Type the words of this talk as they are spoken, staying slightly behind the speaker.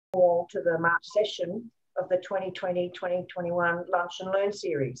all to the March session of the 2020-2021 Lunch and Learn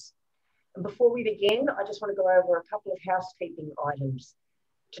series. And before we begin, I just want to go over a couple of housekeeping items.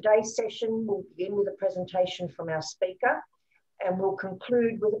 Today's session will begin with a presentation from our speaker, and we'll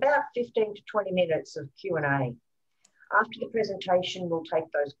conclude with about 15 to 20 minutes of Q&A. After the presentation, we'll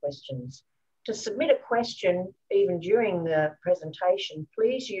take those questions. To submit a question, even during the presentation,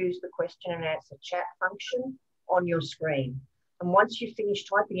 please use the question and answer chat function on your screen. And once you finish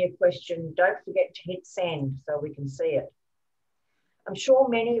typing your question, don't forget to hit send so we can see it. I'm sure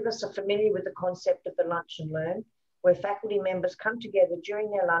many of us are familiar with the concept of the Lunch and Learn, where faculty members come together during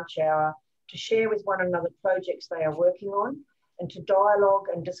their lunch hour to share with one another projects they are working on and to dialogue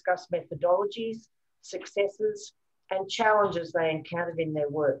and discuss methodologies, successes, and challenges they encountered in their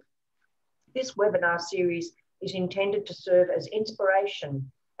work. This webinar series is intended to serve as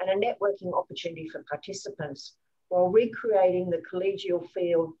inspiration and a networking opportunity for participants while recreating the collegial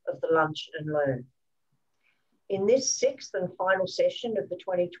feel of the Lunch and Learn. In this sixth and final session of the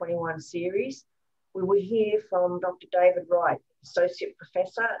 2021 series, we will hear from Dr. David Wright, Associate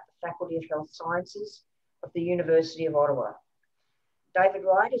Professor at the Faculty of Health Sciences of the University of Ottawa. David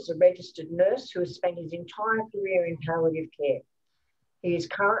Wright is a registered nurse who has spent his entire career in palliative care. He is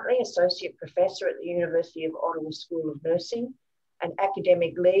currently Associate Professor at the University of Ottawa School of Nursing and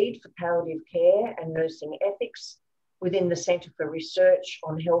Academic Lead for Palliative Care and Nursing Ethics within the Centre for Research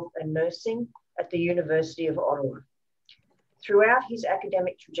on Health and Nursing at the University of Ottawa. Throughout his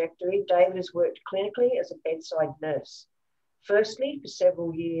academic trajectory, David has worked clinically as a bedside nurse, firstly for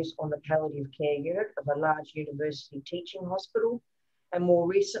several years on the palliative care unit of a large university teaching hospital, and more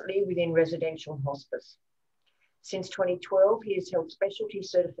recently within residential hospice. Since 2012, he has held specialty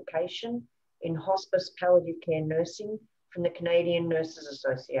certification in hospice palliative care nursing from the Canadian Nurses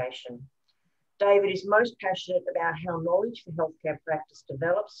Association. David is most passionate about how knowledge for healthcare practice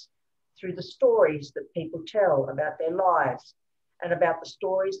develops through the stories that people tell about their lives and about the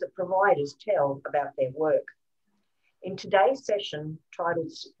stories that providers tell about their work. In today's session,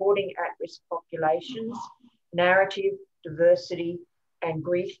 titled Supporting At-Risk Populations, Narrative, Diversity, and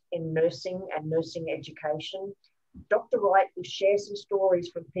Grief in Nursing and Nursing Education, Dr. Wright will share some stories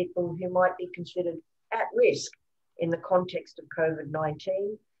from people who might be considered at risk in the context of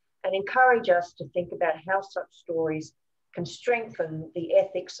COVID-19 and encourage us to think about how such stories can strengthen the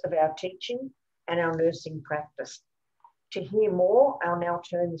ethics of our teaching and our nursing practice. To hear more, I'll now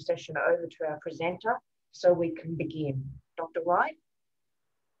turn the session over to our presenter so we can begin. Dr. Wright?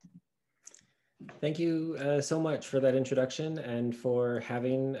 Thank you so much for that introduction and for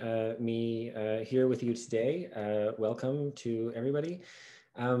having me here with you today. Welcome to everybody.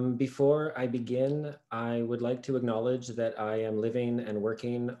 Before I begin, I would like to acknowledge that I am living and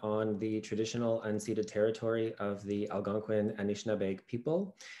working on the traditional unceded territory of the Algonquin Anishinaabe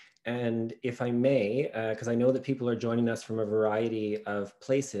people. And if I may, because I know that people are joining us from a variety of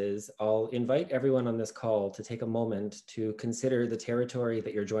places, I'll invite everyone on this call to take a moment to consider the territory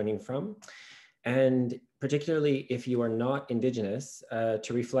that you're joining from. And particularly if you are not Indigenous,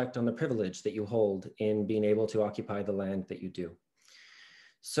 to reflect on the privilege that you hold in being able to occupy the land that you do.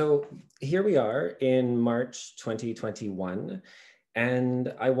 So here we are in March 2021,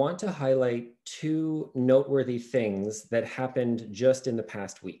 and I want to highlight two noteworthy things that happened just in the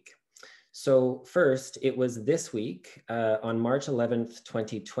past week. So first, it was this week, on March 11th,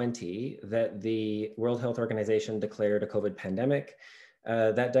 2020, that the World Health Organization declared a COVID pandemic.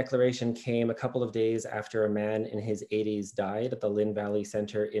 That declaration came a couple of days after a man in his 80s died at the Lynn Valley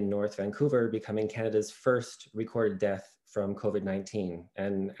Centre in North Vancouver, becoming Canada's first recorded death from COVID-19.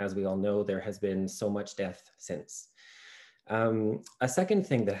 And as we all know, there has been so much death since. A second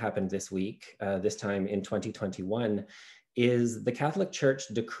thing that happened this week, this time in 2021, is the Catholic Church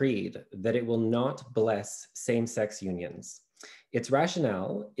decreed that it will not bless same-sex unions. Its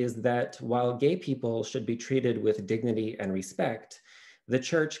rationale is that while gay people should be treated with dignity and respect, the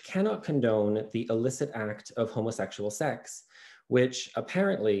Church cannot condone the illicit act of homosexual sex, which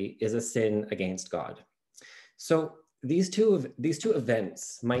apparently is a sin against God. So these two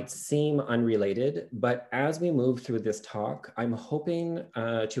events might seem unrelated, but as we move through this talk, I'm hoping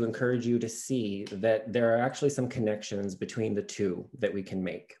to encourage you to see that there are actually some connections between the two that we can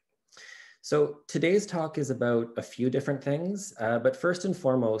make. So today's talk is about a few different things, but first and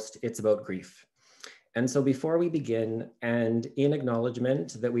foremost, it's about grief. And so before we begin, and in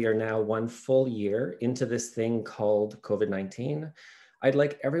acknowledgement that we are now 1 full year into this thing called COVID-19, I'd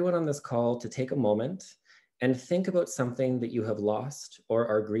like everyone on this call to take a moment and think about something that you have lost or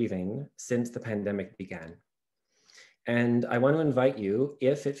are grieving since the pandemic began. And I want to invite you,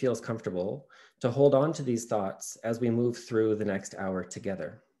 if it feels comfortable, to hold on to these thoughts as we move through the next hour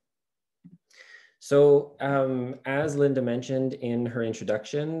together. So as Linda mentioned in her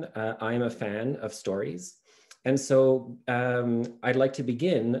introduction, I am a fan of stories. And so I'd like to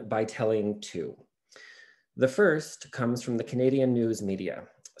begin by telling two. The first comes from the Canadian news media.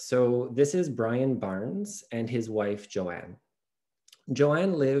 So this is Brian Barnes and his wife, Joanne.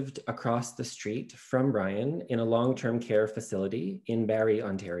 Joanne lived across the street from Brian in a long-term care facility in Barrie,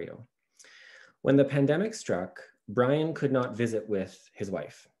 Ontario. When the pandemic struck, Brian could not visit with his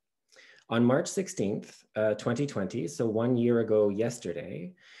wife. On March 16th, 2020, so 1 year ago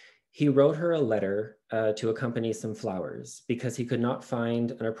yesterday, he wrote her a letter to accompany some flowers because he could not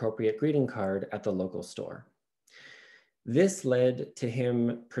find an appropriate greeting card at the local store. This led to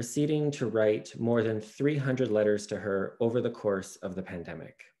him proceeding to write more than 300 letters to her over the course of the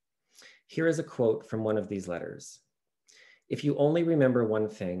pandemic. Here is a quote from one of these letters. "If you only remember one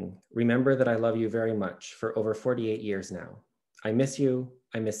thing, remember that I love you very much for over 48 years now. I miss you,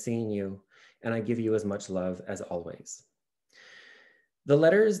 I miss seeing you, and I give you as much love as always." The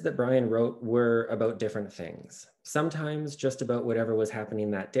letters that Brian wrote were about different things, sometimes just about whatever was happening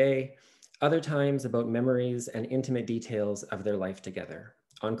that day, other times about memories and intimate details of their life together.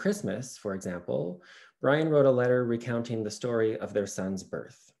 On Christmas, for example, Brian wrote a letter recounting the story of their son's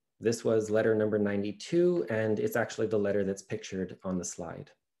birth. This was letter number 92, and it's actually the letter that's pictured on the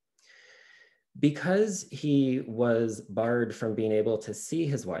slide. Because he was barred from being able to see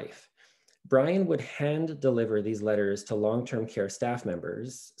his wife, Brian would hand deliver these letters to long-term care staff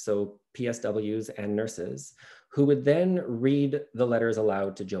members, so PSWs and nurses, who would then read the letters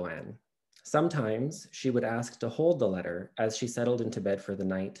aloud to Joanne. Sometimes she would ask to hold the letter as she settled into bed for the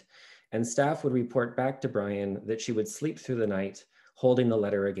night, and staff would report back to Brian that she would sleep through the night holding the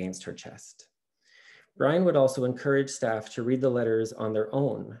letter against her chest. Brian would also encourage staff to read the letters on their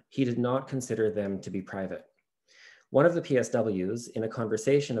own. He did not consider them to be private. One of the PSWs, in a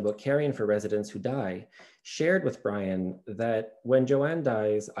conversation about caring for residents who die, shared with Brian that when Joanne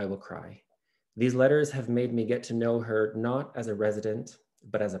dies, I will cry. These letters have made me get to know her not as a resident,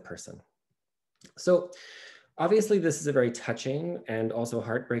 but as a person. So obviously this is a very touching and also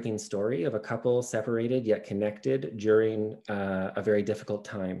heartbreaking story of a couple separated yet connected during a very difficult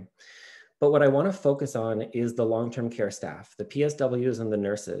time. But what I want to focus on is the long-term care staff, the PSWs and the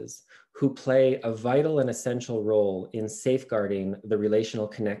nurses, who play a vital and essential role in safeguarding the relational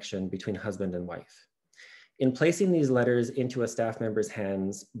connection between husband and wife. In placing these letters into a staff member's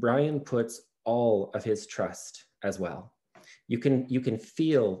hands, Brian puts all of his trust as well. You can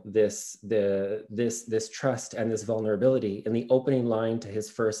feel this trust and this vulnerability in the opening line to his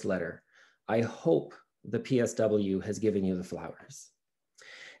first letter. I hope the PSW has given you the flowers.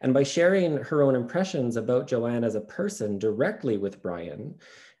 And by sharing her own impressions about Joanne as a person directly with Brian,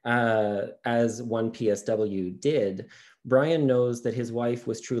 as one PSW did, Brian knows that his wife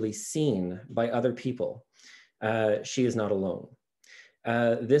was truly seen by other people. She is not alone.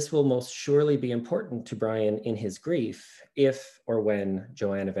 This will most surely be important to Brian in his grief if or when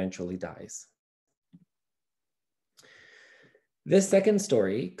Joanne eventually dies. This second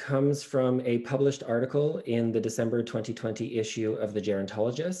story comes from a published article in the December 2020 issue of The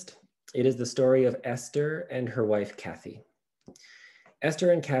Gerontologist. It is the story of Esther and her wife, Kathy.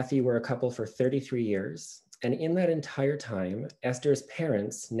 Esther and Kathy were a couple for 33 years, and in that entire time, Esther's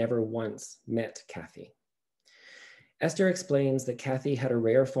parents never once met Kathy. Esther explains that Kathy had a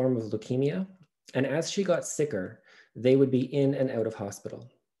rare form of leukemia, and as she got sicker, they would be in and out of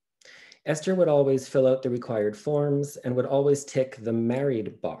hospital. Esther would always fill out the required forms and would always tick the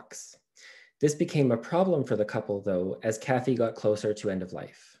married box. This became a problem for the couple, though, as Kathy got closer to end of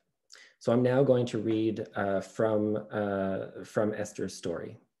life. So I'm now going to read from Esther's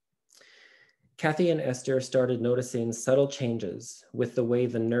story. Kathy and Esther started noticing subtle changes with the way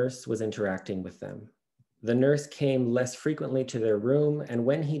the nurse was interacting with them. The nurse came less frequently to their room, and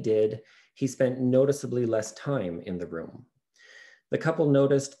when he did, he spent noticeably less time in the room. The couple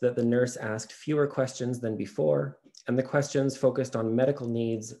noticed that the nurse asked fewer questions than before, and the questions focused on medical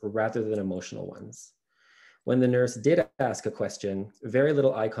needs rather than emotional ones. When the nurse did ask a question, very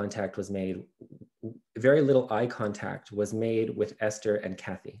little eye contact was made with Esther and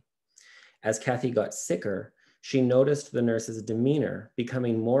Kathy. As Kathy got sicker, she noticed the nurse's demeanor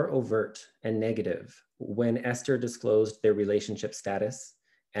becoming more overt and negative when Esther disclosed their relationship status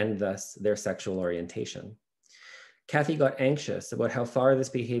and thus their sexual orientation. Kathy got anxious about how far this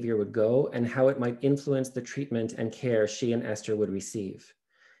behavior would go and how it might influence the treatment and care she and Esther would receive.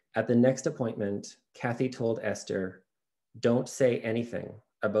 At the next appointment, Kathy told Esther, "Don't say anything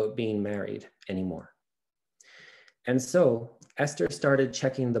about being married anymore." And so Esther started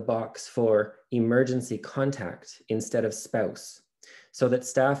checking the box for emergency contact instead of spouse. so that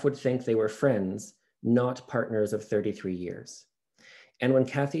staff would think they were friends, not partners of 33 years. And when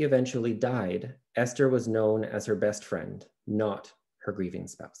Kathy eventually died, Esther was known as her best friend, not her grieving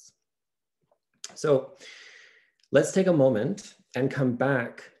spouse. So let's take a moment and come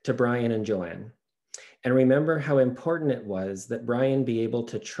back to Brian and Joanne and remember how important it was that Brian be able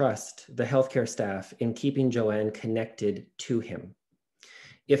to trust the healthcare staff in keeping Joanne connected to him.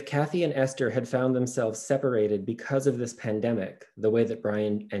 If Kathy and Esther had found themselves separated because of this pandemic, the way that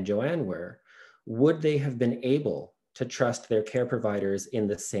Brian and Joanne were, would they have been able to trust their care providers in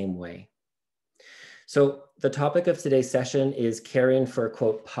the same way? So the topic of today's session is caring for,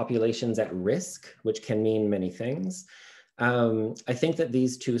 quote, populations at risk, which can mean many things. I think that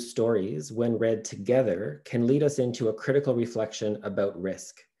these two stories, when read together, can lead us into a critical reflection about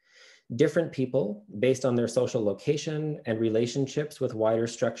risk. Different people, based on their social location and relationships with wider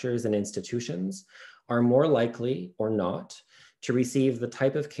structures and institutions, are more likely or not to receive the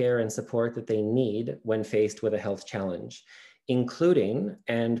type of care and support that they need when faced with a health challenge, including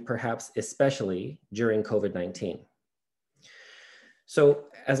and perhaps especially during COVID-19. So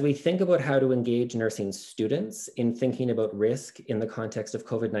as we think about how to engage nursing students in thinking about risk in the context of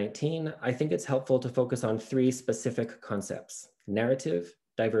COVID-19, I think it's helpful to focus on three specific concepts: narrative,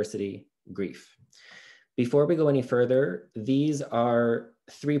 diversity, grief. Before we go any further, these are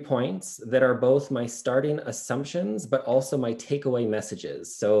 3 points that are both my starting assumptions, but also my takeaway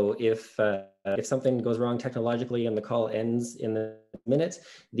messages. So if something goes wrong technologically and the call ends in a minute,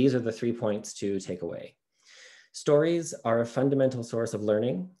 these are the 3 points to take away. Stories are a fundamental source of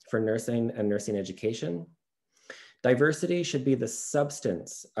learning for nursing and nursing education. Diversity should be the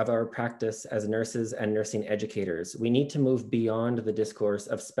substance of our practice as nurses and nursing educators. We need to move beyond the discourse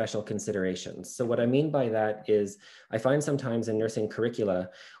of special considerations. So what I mean by that is, I find sometimes in nursing curricula,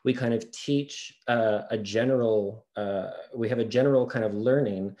 we kind of teach we have a general kind of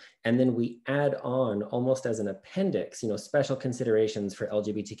learning, and then we add on almost as an appendix, special considerations for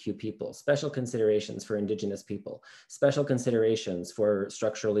LGBTQ people, special considerations for Indigenous people, special considerations for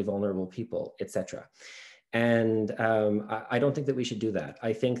structurally vulnerable people, etc. And I don't think that we should do that.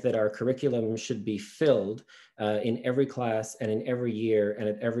 I think that our curriculum should be filled in every class and in every year and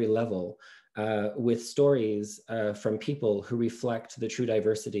at every level with stories from people who reflect the true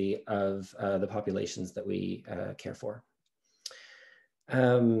diversity of the populations that we care for.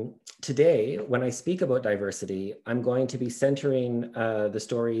 Today, when I speak about diversity, I'm going to be centering the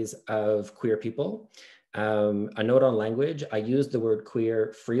stories of queer people. A note on language: I use the word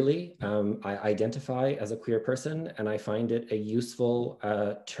queer freely. I identify as a queer person, and I find it a useful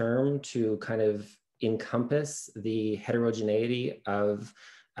term to kind of encompass the heterogeneity of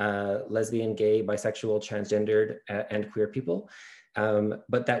lesbian, gay, bisexual, transgendered, and queer people.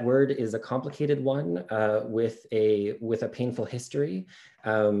 But that word is a complicated one with a painful history.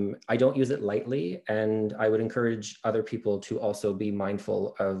 I don't use it lightly, and I would encourage other people to also be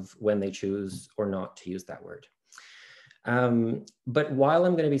mindful of when they choose or not to use that word. But while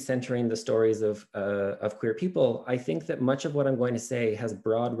I'm going to be centering the stories of queer people, I think that much of what I'm going to say has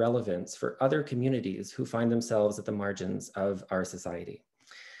broad relevance for other communities who find themselves at the margins of our society.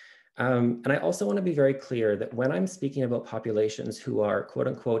 And I also want to be very clear that when I'm speaking about populations who are, quote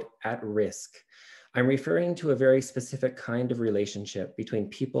unquote, at risk, I'm referring to a very specific kind of relationship between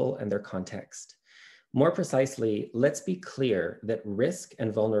people and their context. More precisely, let's be clear that risk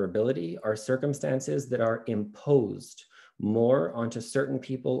and vulnerability are circumstances that are imposed more onto certain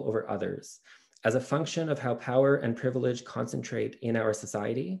people over others as a function of how power and privilege concentrate in our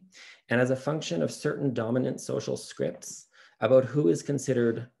society, and as a function of certain dominant social scripts about who is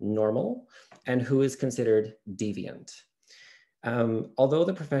considered normal and who is considered deviant. Although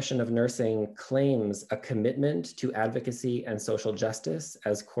the profession of nursing claims a commitment to advocacy and social justice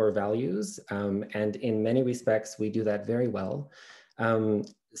as core values, and in many respects we do that very well,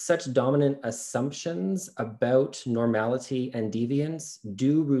 such dominant assumptions about normality and deviance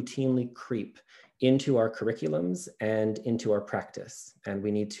do routinely creep into our curriculums and into our practice, and we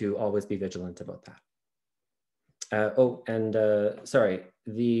need to always be vigilant about that. Sorry,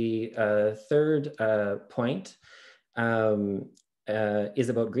 the third point is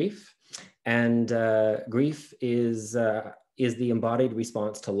about grief, and grief is the embodied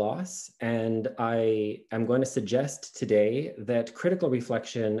response to loss. And I am going to suggest today that critical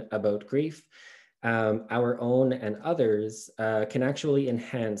reflection about grief, our own and others, can actually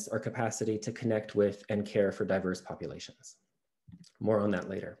enhance our capacity to connect with and care for diverse populations. More on that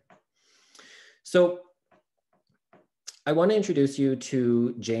later. So I want to introduce you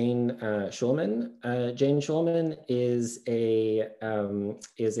to Jane Schulman. Jane Schulman is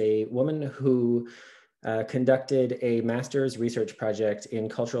a woman who conducted a master's research project in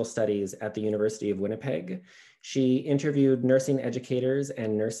cultural studies at the University of Winnipeg. She interviewed nursing educators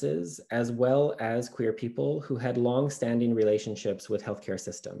and nurses, as well as queer people who had long-standing relationships with healthcare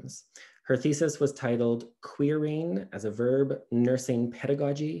systems. Her thesis was titled Queering as a Verb, Nursing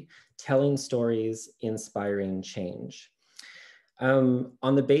Pedagogy, Telling Stories, Inspiring Change.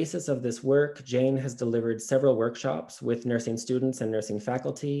 On the basis of this work, Jane has delivered several workshops with nursing students and nursing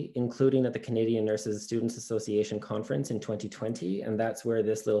faculty, including at the Canadian Nurses Students Association Conference in 2020. And that's where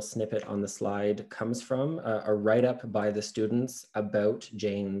this little snippet on the slide comes from, a write-up by the students about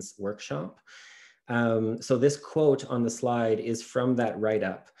Jane's workshop. So this quote on the slide is from that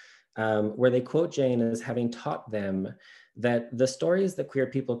write-up, where they quote Jane as having taught them that the stories that queer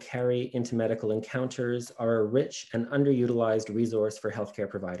people carry into medical encounters are a rich and underutilized resource for healthcare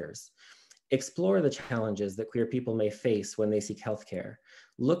providers. Explore the challenges that queer people may face when they seek healthcare.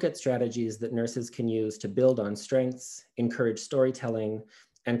 Look at strategies that nurses can use to build on strengths, encourage storytelling,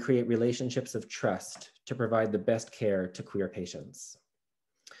 and create relationships of trust to provide the best care to queer patients.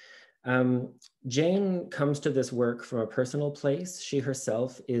 Jane comes to this work from a personal place. She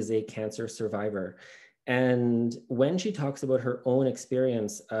herself is a cancer survivor. And when she talks about her own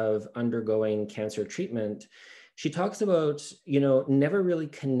experience of undergoing cancer treatment, she talks about, never really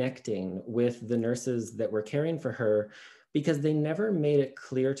connecting with the nurses that were caring for her because they never made it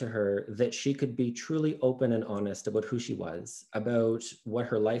clear to her that she could be truly open and honest about who she was, about what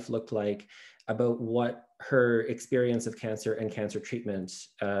her life looked like, about what her experience of cancer and cancer treatment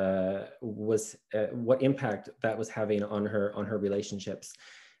was, what impact that was having on her relationships.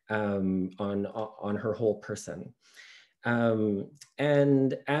 On her whole person.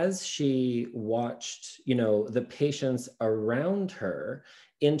 And as she watched, the patients around her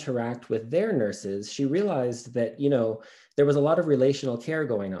interact with their nurses, she realized that, there was a lot of relational care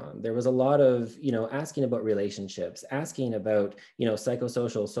going on. There was a lot of, asking about relationships, asking about,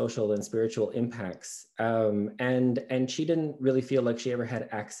 psychosocial, social, and spiritual impacts. And she didn't really feel like she ever had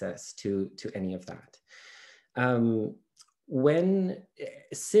access to any of that. When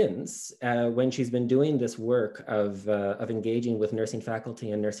she's been doing this work of engaging with nursing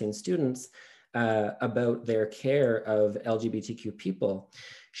faculty and nursing students about their care of LGBTQ people,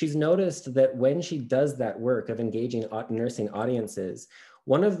 she's noticed that when she does that work of engaging nursing audiences,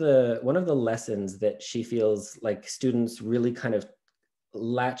 one of the lessons that she feels like students really kind of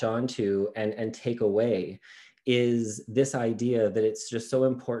latch onto and take away is this idea that it's just so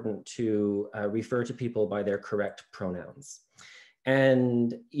important to refer to people by their correct pronouns.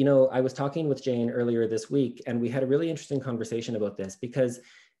 And, I was talking with Jane earlier this week, and we had a really interesting conversation about this because,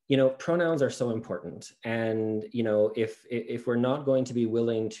 pronouns are so important. And, if we're not going to be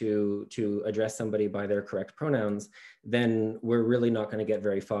willing to address somebody by their correct pronouns, then we're really not going to get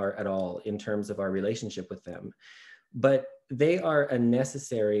very far at all in terms of our relationship with them. But they are a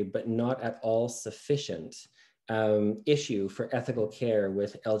necessary, but not at all sufficient issue for ethical care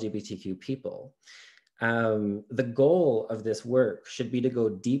with LGBTQ people. The goal of this work should be to go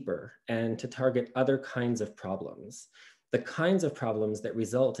deeper and to target other kinds of problems. The kinds of problems that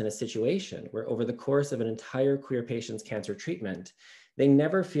result in a situation where over the course of an entire queer patient's cancer treatment, they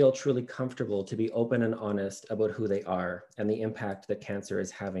never feel truly comfortable to be open and honest about who they are and the impact that cancer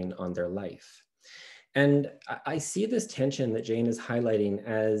is having on their life. And I see this tension that Jane is highlighting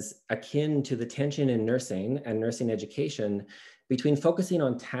as akin to the tension in nursing and nursing education between focusing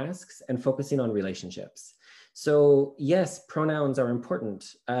on tasks and focusing on relationships. So yes, pronouns are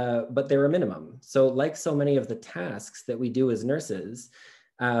important, but they're a minimum. So like so many of the tasks that we do as nurses,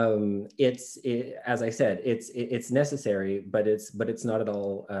 as I said, it's necessary, but it's not at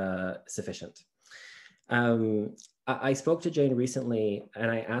all sufficient. I spoke to Jane recently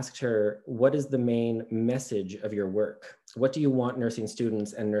and I asked her, what is the main message of your work? What do you want nursing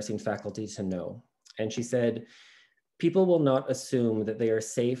students and nursing faculty to know? And she said, people will not assume that they are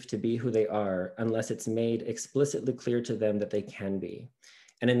safe to be who they are unless it's made explicitly clear to them that they can be.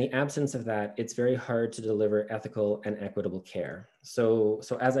 And in the absence of that, it's very hard to deliver ethical and equitable care. So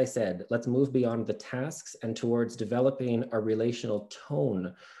as I said, let's move beyond the tasks and towards developing a relational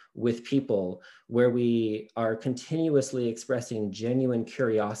tone with people where we are continuously expressing genuine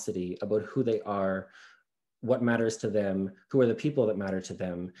curiosity about who they are, what matters to them, who are the people that matter to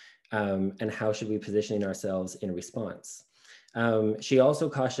them, and how should we be positioning ourselves in response. She also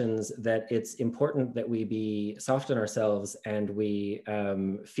cautions that it's important that we be soft on ourselves and we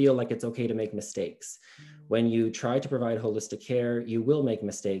feel like it's okay to make mistakes. When you try to provide holistic care, you will make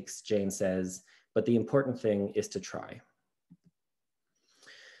mistakes, Jane says, but the important thing is to try.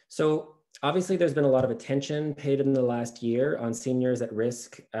 So Obviously, there's been a lot of attention paid in the last year on seniors at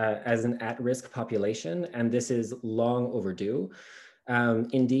risk as an at-risk population, and this is long overdue.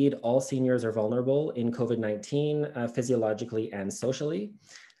 Indeed, all seniors are vulnerable in COVID-19 physiologically and socially.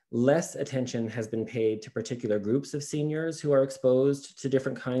 Less attention has been paid to particular groups of seniors who are exposed to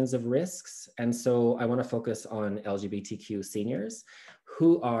different kinds of risks. And so I want to focus on LGBTQ seniors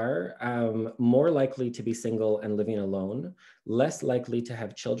who are more likely to be single and living alone, less likely to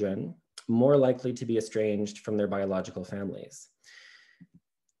have children, more likely to be estranged from their biological families.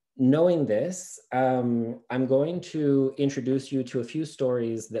 Knowing this, I'm going to introduce you to a few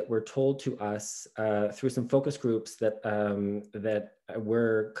stories that were told to us through some focus groups that, that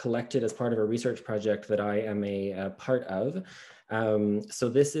were collected as part of a research project that I am a part of. So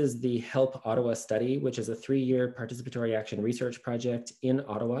this is the Help Ottawa study, which is a 3-year participatory action research project in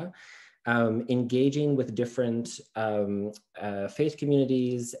Ottawa, engaging with different faith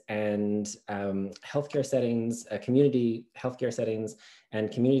communities and healthcare settings, community healthcare settings,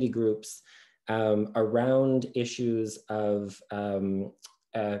 and community groups around issues of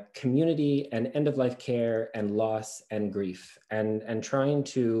community and end-of-life care and loss and grief, and trying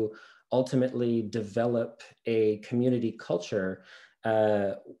to ultimately develop a community culture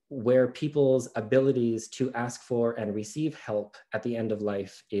where people's abilities to ask for and receive help at the end of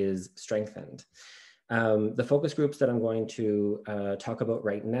life is strengthened. The focus groups that I'm going to talk about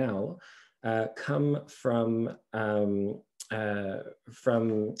right now come from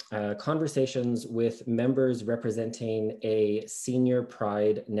conversations with members representing a senior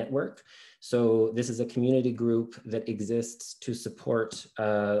pride network. So this is a community group that exists to support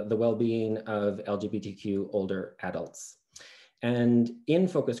the well-being of LGBTQ older adults. And in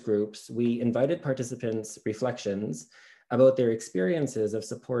focus groups, we invited participants' reflections about their experiences of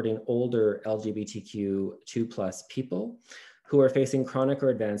supporting older LGBTQ2+ people who are facing chronic or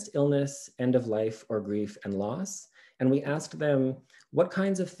advanced illness, end of life, or grief and loss. And we asked them, what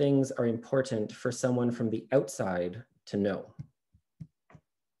kinds of things are important for someone from the outside to know?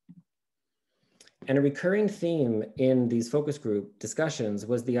 And a recurring theme in these focus group discussions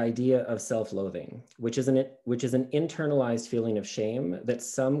was the idea of self-loathing, which is an internalized feeling of shame that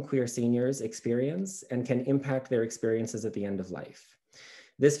some queer seniors experience and can impact their experiences at the end of life.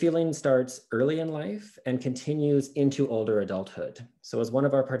 This feeling starts early in life and continues into older adulthood. So as one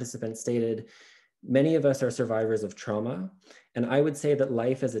of our participants stated, many of us are survivors of trauma, and I would say that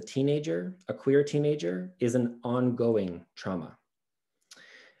life as a teenager, a queer teenager, is an ongoing trauma.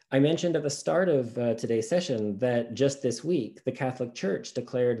 I mentioned at the start of today's session that just this week, the Catholic Church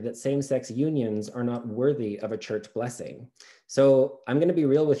declared that same-sex unions are not worthy of a church blessing. So I'm going to be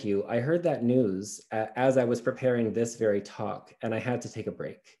real with you. I heard that news as I was preparing this very talk, and I had to take a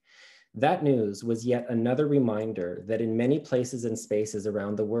break. That news was yet another reminder that in many places and spaces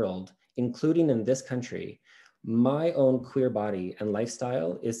around the world, including in this country, my own queer body and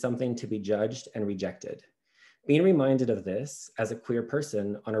lifestyle is something to be judged and rejected. Being reminded of this as a queer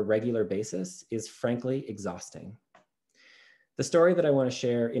person on a regular basis is frankly exhausting. The story that I want to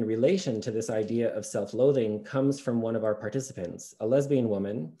share in relation to this idea of self-loathing comes from one of our participants, a lesbian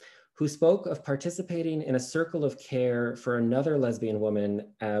woman who spoke of participating in a circle of care for another lesbian woman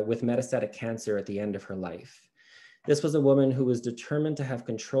with metastatic cancer at the end of her life. This was a woman who was determined to have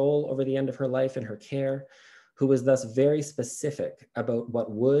control over the end of her life and her care, who was thus very specific about what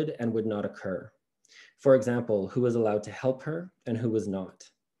would and would not occur. For example, who was allowed to help her and who was not.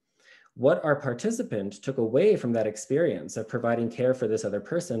 What our participant took away from that experience of providing care for this other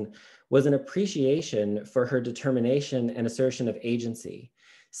person was an appreciation for her determination and assertion of agency,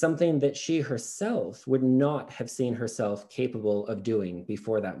 something that she herself would not have seen herself capable of doing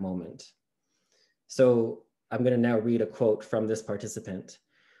before that moment. So I'm going to now read a quote from this participant.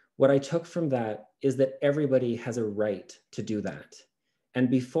 What I took from that is that everybody has a right to do that. And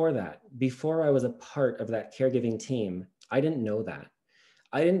before that, before I was a part of that caregiving team, I didn't know that.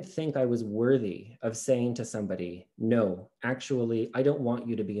 I didn't think I was worthy of saying to somebody, no, actually, I don't want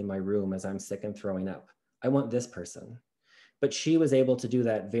you to be in my room as I'm sick and throwing up. I want this person. But she was able to do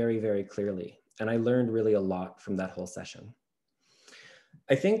that very, very clearly. And I learned really a lot from that whole session.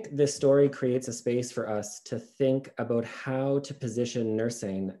 I think this story creates a space for us to think about how to position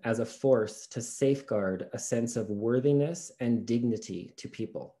nursing as a force to safeguard a sense of worthiness and dignity to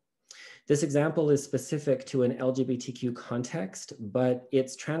people. This example is specific to an LGBTQ context, but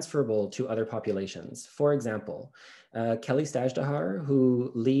it's transferable to other populations. For example, Kelly Stajdahar,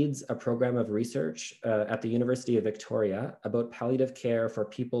 who leads a program of research at the University of Victoria about palliative care for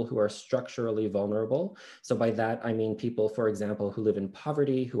people who are structurally vulnerable. So by that, I mean people, for example, who live in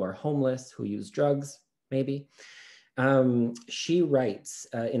poverty, who are homeless, who use drugs, maybe. She writes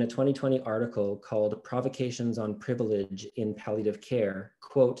in a 2020 article called Provocations on Privilege in Palliative Care,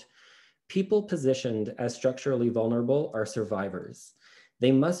 quote, "People positioned as structurally vulnerable are survivors.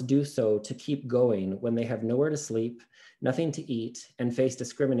 They must do so to keep going when they have nowhere to sleep, nothing to eat, and face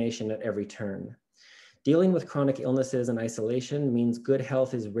discrimination at every turn. Dealing with chronic illnesses and isolation means good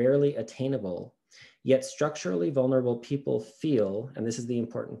health is rarely attainable, yet structurally vulnerable people feel, and this is the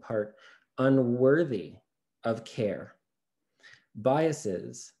important part, unworthy of care.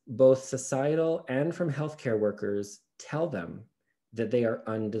 Biases, both societal and from healthcare workers, tell them that they are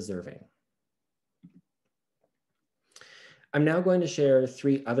undeserving." I'm now going to share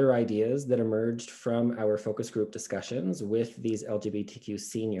 3 other ideas that emerged from our focus group discussions with these LGBTQ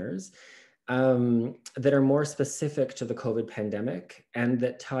seniors that are more specific to the COVID pandemic and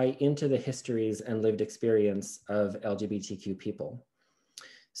that tie into the histories and lived experience of LGBTQ people.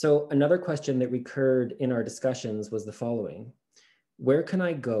 So another question that recurred in our discussions was the following: where can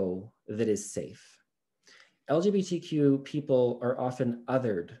I go that is safe? LGBTQ people are often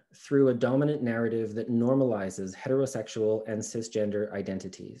othered through a dominant narrative that normalizes heterosexual and cisgender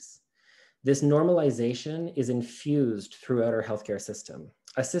identities. This normalization is infused throughout our healthcare system,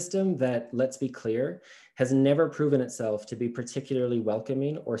 a system that, let's be clear, has never proven itself to be particularly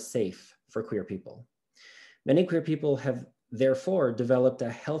welcoming or safe for queer people. Many queer people have therefore developed a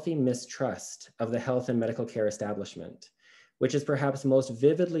healthy mistrust of the health and medical care establishment, which is perhaps most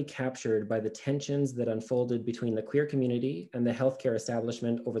vividly captured by the tensions that unfolded between the queer community and the healthcare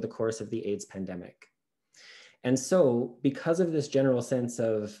establishment over the course of the AIDS pandemic. And so, because of this general sense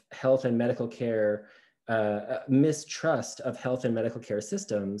of health and medical care, mistrust of health and medical care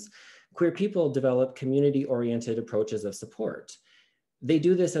systems, queer people develop community-oriented approaches of support. They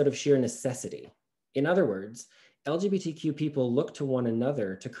do this out of sheer necessity. In other words, LGBTQ people look to one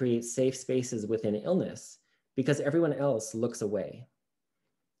another to create safe spaces within illness because everyone else looks away.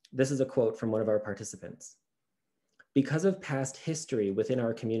 This is a quote from one of our participants. "Because of past history within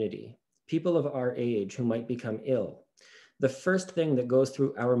our community, people of our age who might become ill, the first thing that goes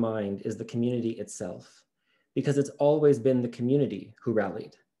through our mind is the community itself, because it's always been the community who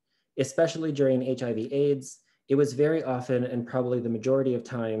rallied. Especially during HIV/AIDS, it was very often, and probably the majority of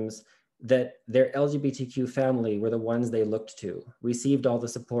times, that their LGBTQ family were the ones they looked to, received all the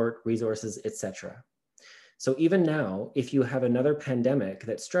support, resources, etc. So even now, if you have another pandemic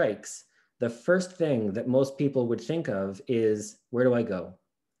that strikes, the first thing that most people would think of is, where do I go?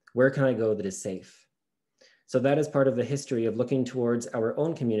 Where can I go that is safe?" So that is part of the history of looking towards our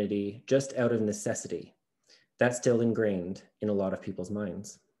own community just out of necessity. That's still ingrained in a lot of people's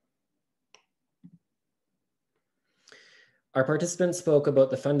minds. Our participants spoke about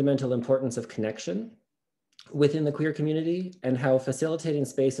the fundamental importance of connection within the queer community and how facilitating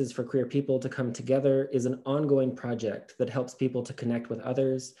spaces for queer people to come together is an ongoing project that helps people to connect with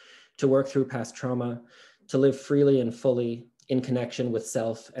others, to work through past trauma, to live freely and fully in connection with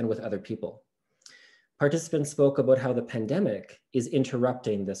self and with other people. Participants spoke about how the pandemic is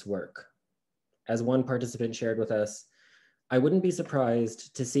interrupting this work. As one participant shared with us, "I wouldn't be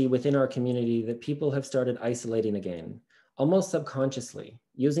surprised to see within our community that people have started isolating again, almost subconsciously,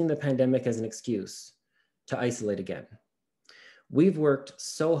 using the pandemic as an excuse to isolate again. We've worked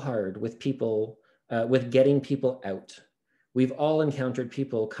so hard with people, with getting people out. We've all encountered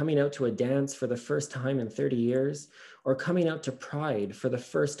people coming out to a dance for the first time in 30 years, or coming out to Pride for the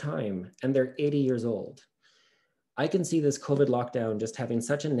first time, and they're 80 years old. I can see this COVID lockdown just having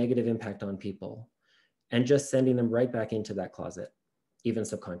such a negative impact on people and just sending them right back into that closet, even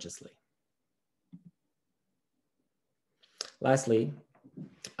subconsciously." Lastly,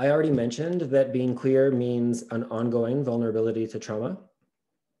 I already mentioned that being queer means an ongoing vulnerability to trauma.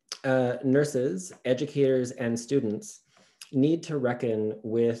 Nurses, educators, and students need to reckon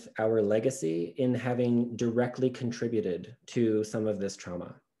with our legacy in having directly contributed to some of this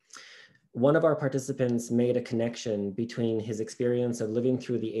trauma. One of our participants made a connection between his experience of living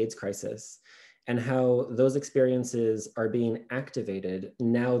through the AIDS crisis and how those experiences are being activated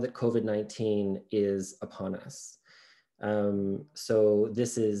now that COVID-19 is upon us. So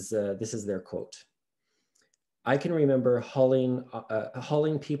this is their quote. "I can remember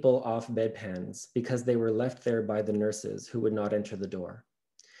hauling people off bedpans because they were left there by the nurses who would not enter the door.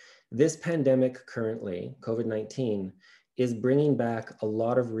 This pandemic currently, COVID-19, is bringing back a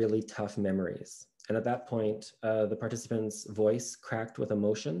lot of really tough memories." And at that point, the participant's voice cracked with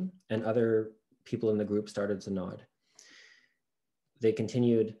emotion and other people in the group started to nod. They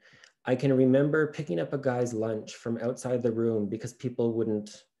continued, "I can remember picking up a guy's lunch from outside the room because people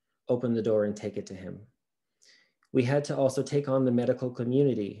wouldn't open the door and take it to him. We had to also take on the medical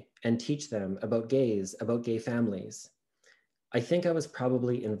community and teach them about gays, about gay families. I think I was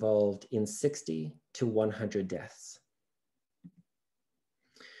probably involved in 60 to 100 deaths.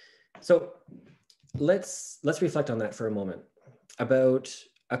 So let's reflect on that for a moment, about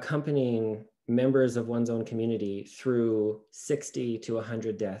accompanying members of one's own community through 60 to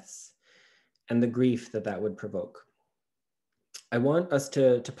 100 deaths and the grief that that would provoke. I want us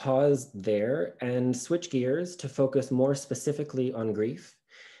to pause there and switch gears to focus more specifically on grief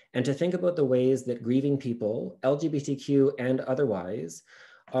and to think about the ways that grieving people, LGBTQ and otherwise,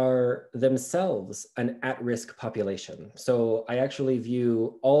 are themselves an at-risk population. So I actually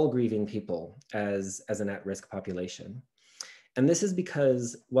view all grieving people as an at-risk population. And this is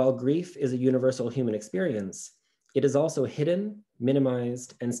because while grief is a universal human experience, it is also hidden,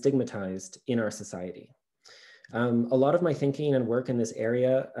 minimized, and stigmatized in our society. A lot of my thinking and work in this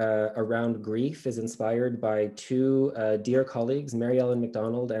area around grief is inspired by two dear colleagues, Mary Ellen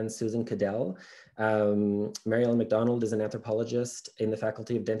McDonald and Susan Cadell. Mary Ellen McDonald is an anthropologist in the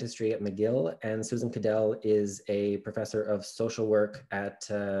Faculty of Dentistry at McGill, and Susan Cadell is a professor of social work at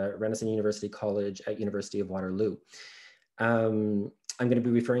Renison University College at University of Waterloo. I'm going to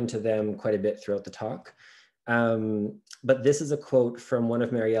be referring to them quite a bit throughout the talk. But this is a quote from one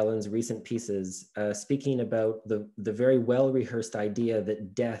of Mary Ellen's recent pieces, speaking about the very well-rehearsed idea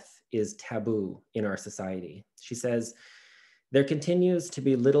that death is taboo in our society. She says, "There continues to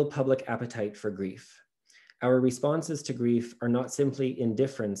be little public appetite for grief. Our responses to grief are not simply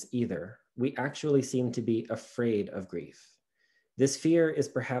indifference either. We actually seem to be afraid of grief. This fear is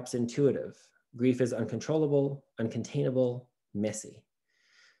perhaps intuitive. Grief is uncontrollable, uncontainable, messy.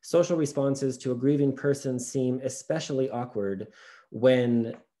 Social responses to a grieving person seem especially awkward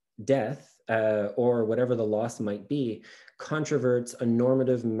when death, or whatever the loss might be, controverts a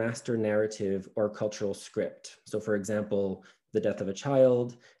normative master narrative or cultural script. So for example, the death of a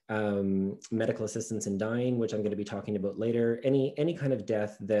child, medical assistance in dying, which I'm going to be talking about later, any kind of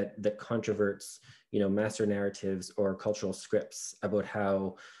death that controverts, master narratives or cultural scripts about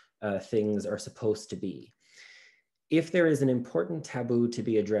how things are supposed to be. If there is an important taboo to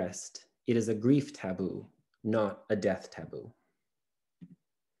be addressed, it is a grief taboo, not a death taboo."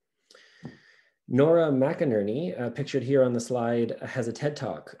 Nora McInerney, pictured here on the slide, has a TED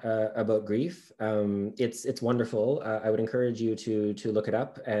Talk about grief. It's wonderful. I would encourage you to look it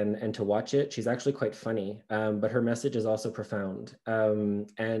up and to watch it. She's actually quite funny, but her message is also profound.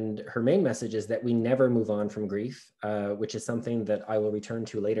 And her main message is that we never move on from grief, which is something that I will return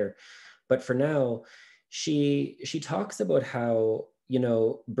to later. But for now, she talks about how,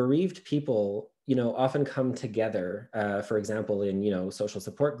 bereaved people, often come together, for example, in, social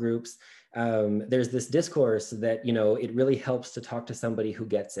support groups. There's this discourse that, it really helps to talk to somebody who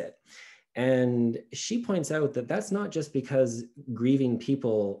gets it. And she points out that that's not just because grieving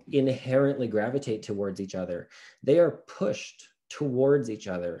people inherently gravitate towards each other. They are pushed towards each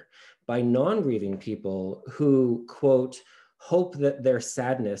other by non-grieving people who, quote, hope that their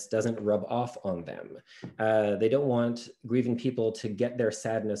sadness doesn't rub off on them. They don't want grieving people to get their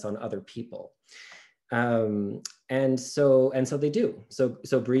sadness on other people. And so they do.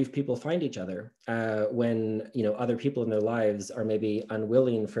 So bereaved people find each other when other people in their lives are maybe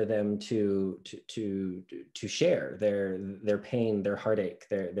unwilling for them to share their pain, their heartache,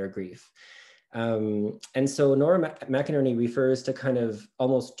 their grief. And so Nora McInerney refers to kind of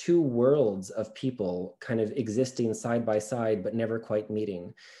almost two worlds of people kind of existing side by side, but never quite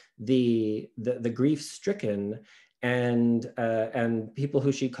meeting. The grief-stricken and people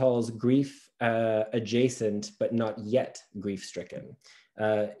who she calls grief adjacent, but not yet grief-stricken.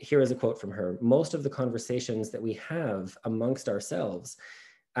 Here is a quote from her. "Most of the conversations that we have amongst ourselves,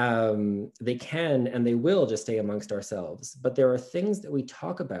 they can and they will just stay amongst ourselves, but there are things that we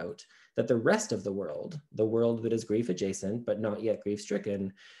talk about that the rest of the world that is grief adjacent, but not yet grief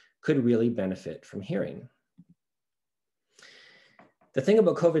stricken, could really benefit from hearing." The thing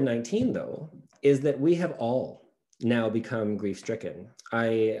about COVID-19 though, is that we have all now become grief stricken.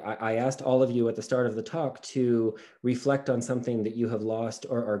 I asked all of you at the start of the talk to reflect on something that you have lost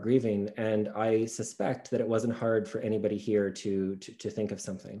or are grieving, and I suspect that it wasn't hard for anybody here to think of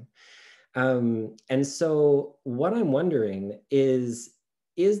something. And so what I'm wondering is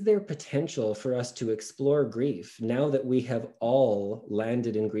there potential for us to explore grief now that we have all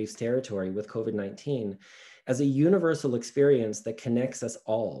landed in grief's territory with COVID-19 as a universal experience that connects us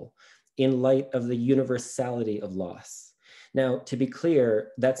all in light of the universality of loss? Now, to be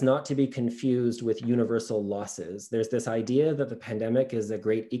clear, that's not to be confused with universal losses. There's this idea that the pandemic is a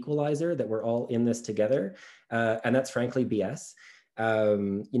great equalizer, that we're all in this together, and that's frankly BS.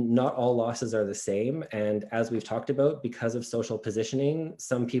 Not all losses are the same. And as we've talked about, because of social positioning,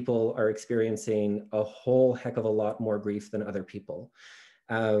 some people are experiencing a whole heck of a lot more grief than other people.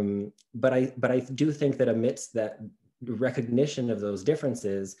 But I do think that amidst that recognition of those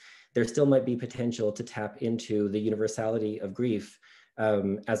differences, there still might be potential to tap into the universality of grief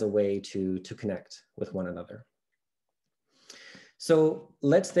as a way to connect with one another. So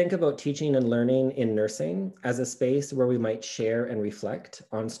let's think about teaching and learning in nursing as a space where we might share and reflect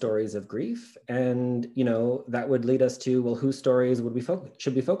on stories of grief. And, that would lead us to, well, whose stories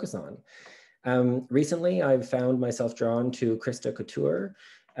should we focus on? Recently, I've found myself drawn to Krista Couture.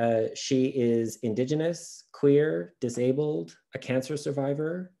 She is Indigenous, queer, disabled, a cancer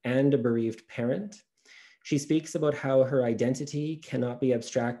survivor, and a bereaved parent. She speaks about how her identity cannot be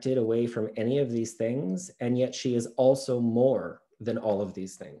abstracted away from any of these things, and yet she is also more than all of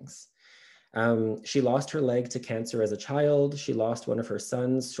these things. She lost her leg to cancer as a child. She lost one of her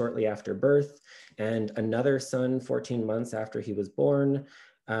sons shortly after birth, and another son 14 months after he was born.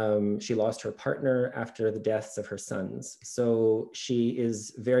 She lost her partner after the deaths of her sons. So she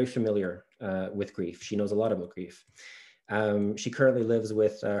is very familiar with grief. She knows a lot about grief. She currently lives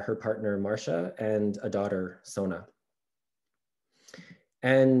with her partner, Marcia, and a daughter, Sona.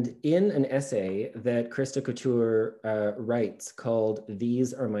 And in an essay that Krista Couture writes called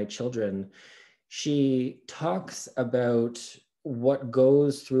 "These Are My Children," she talks about what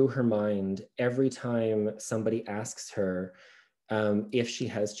goes through her mind every time somebody asks her if she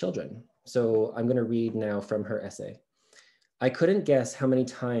has children. So I'm going to read now from her essay. I couldn't guess how many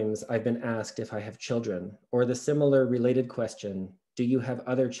times I've been asked if I have children, or the similar related question, do you have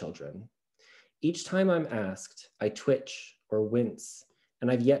other children? Each time I'm asked, I twitch or wince,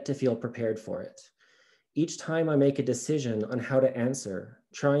 and I've yet to feel prepared for it. Each time I make a decision on how to answer,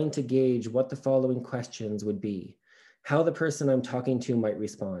 trying to gauge what the following questions would be, how the person I'm talking to might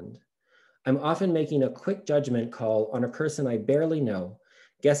respond. I'm often making a quick judgment call on a person I barely know,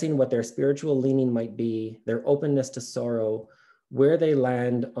 guessing what their spiritual leaning might be, their openness to sorrow, where they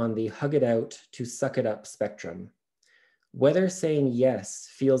land on the hug it out to suck it up spectrum. Whether saying yes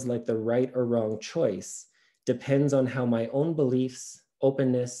feels like the right or wrong choice depends on how my own beliefs,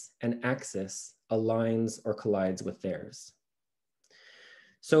 openness, and access aligns or collides with theirs.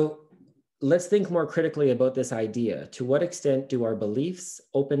 So let's think more critically about this idea. To what extent do our beliefs,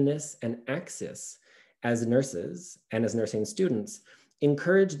 openness, and access as nurses and as nursing students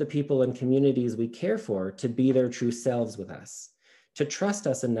encourage the people and communities we care for to be their true selves with us, to trust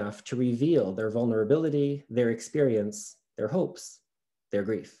us enough to reveal their vulnerability, their experience, their hopes, their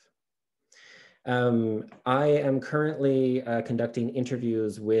grief? I am currently conducting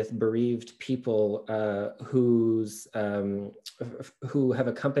interviews with bereaved people who have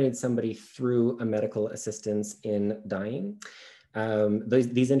accompanied somebody through a medical assistance in dying.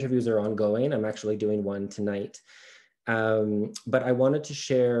 These interviews are ongoing. I'm actually doing one tonight. But I wanted to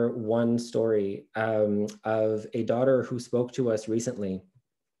share one story of a daughter who spoke to us recently,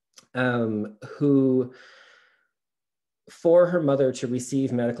 who, for her mother to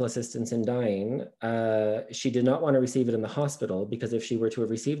receive medical assistance in dying, she did not want to receive it in the hospital, because if she were to have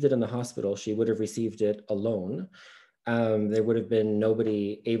received it in the hospital, she would have received it alone. There would have been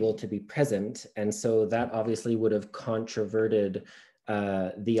nobody able to be present. And so that obviously would have controverted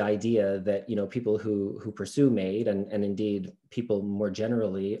the idea that, people who pursue MAID, and indeed people more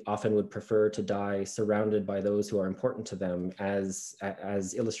generally, often would prefer to die surrounded by those who are important to them, as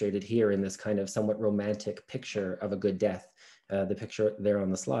illustrated here in this kind of somewhat romantic picture of a good death, the picture there on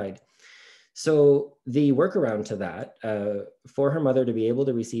the slide. So the workaround to that, for her mother to be able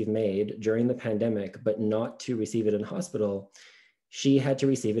to receive MAID during the pandemic, but not to receive it in hospital, she had to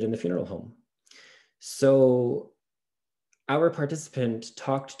receive it in the funeral home. So our participant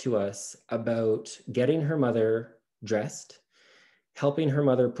talked to us about getting her mother dressed, helping her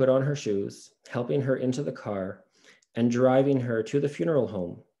mother put on her shoes, helping her into the car, and driving her to the funeral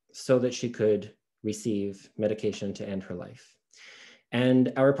home so that she could receive medication to end her life.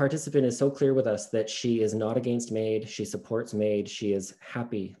 And our participant is so clear with us that she is not against MAID, she supports MAID, she is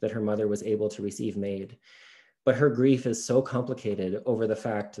happy that her mother was able to receive MAID. But her grief is so complicated over the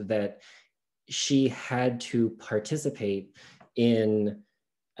fact that she had to participate in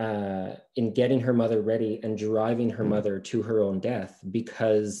getting her mother ready and driving her mother to her own death,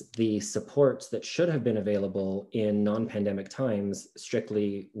 because the supports that should have been available in non-pandemic times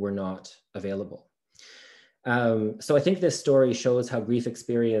strictly were not available. So I think this story shows how grief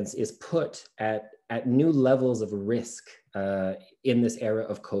experience is put at new levels of risk in this era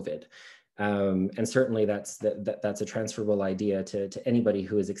of COVID. And certainly that's a transferable idea to anybody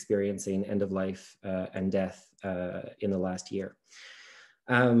who is experiencing end of life and death in the last year.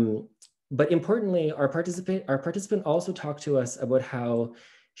 But importantly, our participant also talked to us about how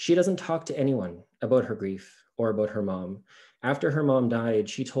she doesn't talk to anyone about her grief or about her mom. After her mom died,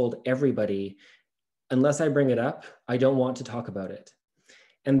 she told everybody, unless I bring it up, I don't want to talk about it.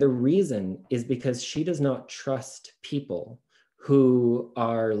 And the reason is because she does not trust people who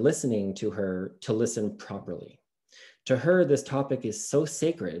are listening to her to listen properly. To her, this topic is so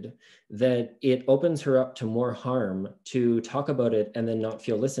sacred that it opens her up to more harm to talk about it and then not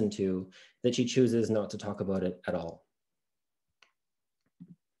feel listened to, that she chooses not to talk about it at all.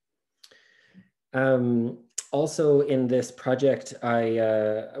 Also in this project,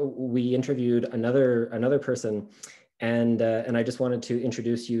 we interviewed another person, and I just wanted to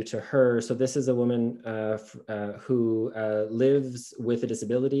introduce you to her. So this is a woman who lives with a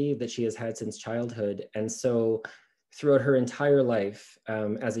disability that she has had since childhood. And so throughout her entire life,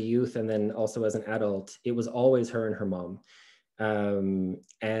 as a youth and then also as an adult, it was always her and her mom.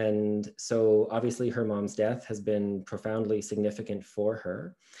 And so obviously her mom's death has been profoundly significant for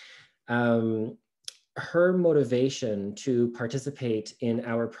her. Her motivation to participate in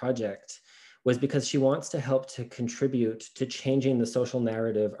our project was because she wants to help to contribute to changing the social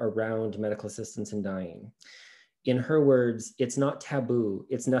narrative around medical assistance in dying. In her words, it's not taboo,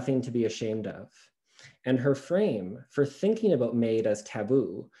 it's nothing to be ashamed of. And her frame for thinking about MAID as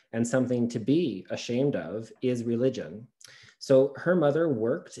taboo and something to be ashamed of is religion. So her mother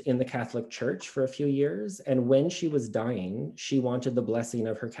worked in the Catholic Church for a few years, and when she was dying, she wanted the blessing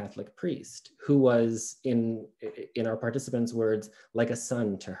of her Catholic priest, who was, in our participants' words, like a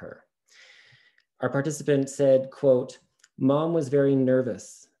son to her. Our participant said, quote, "Mom was very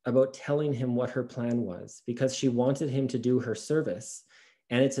nervous about telling him what her plan was because she wanted him to do her service,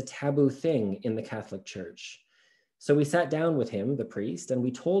 and it's a taboo thing in the Catholic Church. So we sat down with him, the priest, and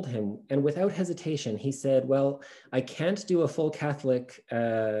we told him, and without hesitation, he said, well, I can't do a full Catholic,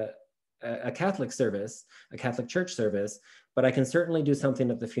 a Catholic service, a Catholic Church service, but I can certainly do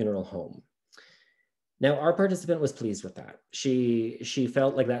something at the funeral home." Now, our participant was pleased with that. She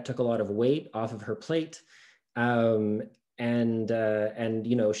felt like that took a lot of weight off of her plate. And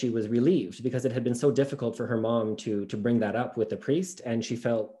you know, she was relieved because it had been so difficult for her mom to bring that up with the priest, and she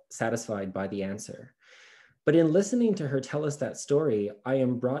felt satisfied by the answer. But in listening to her tell us that story, I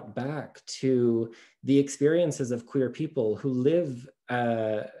am brought back to the experiences of queer people who live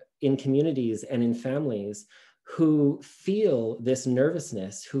in communities and in families who feel this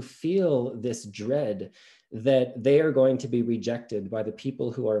nervousness, who feel this dread that they are going to be rejected by the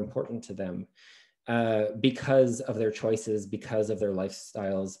people who are important to them because of their choices, because of their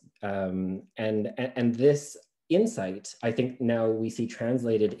lifestyles. And this insight, I think now we see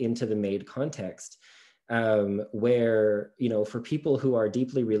translated into the MAID context, where, you know, for people who are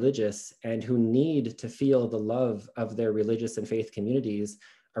deeply religious and who need to feel the love of their religious and faith communities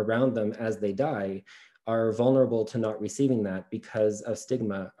around them as they die, are vulnerable to not receiving that because of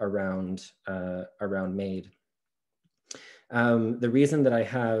stigma around MAID. The reason that I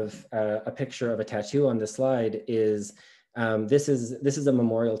have a picture of a tattoo on this slide is this is a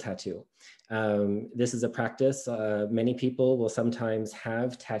memorial tattoo. This is a practice. Many people will sometimes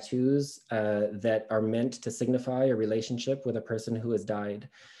have tattoos that are meant to signify a relationship with a person who has died.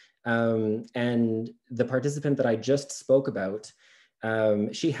 And the participant that I just spoke about,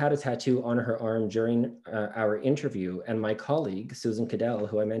 she had a tattoo on her arm during our interview, and my colleague, Susan Cadell,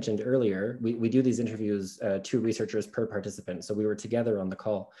 who I mentioned earlier, we do these interviews, 2 researchers per participant, so we were together on the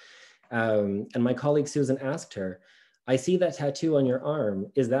call. And my colleague Susan asked her, "I see that tattoo on your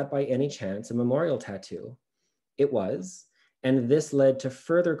arm. Is that by any chance a memorial tattoo?" It was, and this led to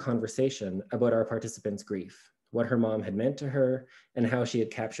further conversation about our participant's grief, what her mom had meant to her, and how she had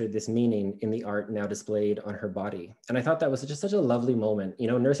captured this meaning in the art now displayed on her body. And I thought that was just such a lovely moment. You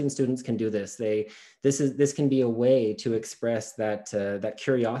know, nursing students can do this. This can be a way to express that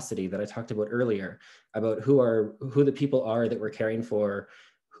curiosity that I talked about earlier, about who the people are that we're caring for.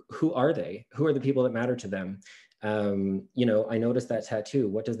 Who are they? Who are the people that matter to them? You know, I noticed that tattoo.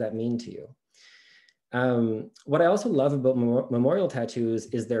 What does that mean to you? What I also love about memorial tattoos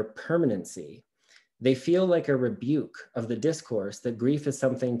is their permanency. They feel like a rebuke of the discourse that grief is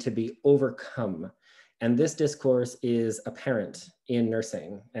something to be overcome. And this discourse is apparent in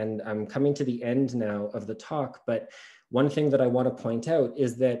nursing. And I'm coming to the end now of the talk, but one thing that I want to point out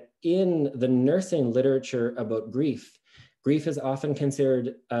is that in the nursing literature about grief, grief is often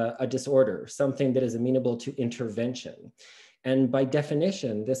considered a disorder, something that is amenable to intervention. And by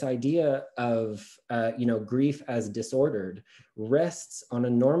definition, this idea of grief as disordered rests on a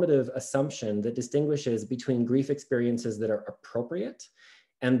normative assumption that distinguishes between grief experiences that are appropriate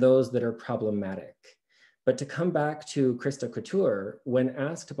and those that are problematic. But to come back to Krista Couture, when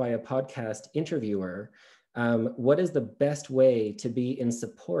asked by a podcast interviewer, what is the best way to be in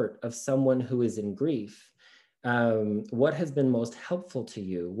support of someone who is in grief? What has been most helpful to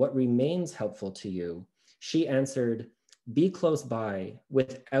you? What remains helpful to you? She answered, be close by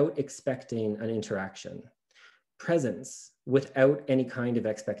without expecting an interaction. Presence without any kind of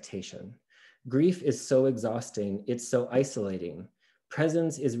expectation. Grief is so exhausting, it's so isolating.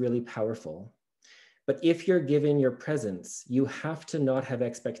 Presence is really powerful. But if you're given your presence, you have to not have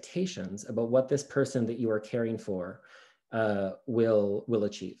expectations about what this person that you are caring for will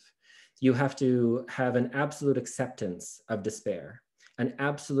achieve. You have to have an absolute acceptance of despair, an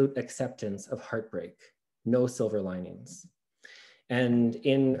absolute acceptance of heartbreak, no silver linings. And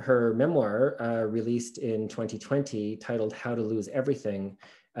in her memoir, released in 2020, titled How to Lose Everything,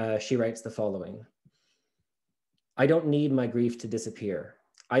 she writes the following. I don't need my grief to disappear.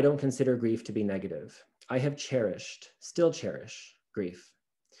 I don't consider grief to be negative. I have cherished, still cherish, grief.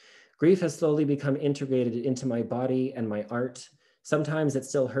 Grief has slowly become integrated into my body and my art. Sometimes it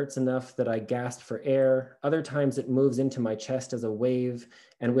still hurts enough that I gasp for air. Other times it moves into my chest as a wave,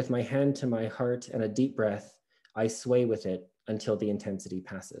 and with my hand to my heart and a deep breath, I sway with it until the intensity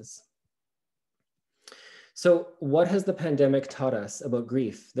passes. So what has the pandemic taught us about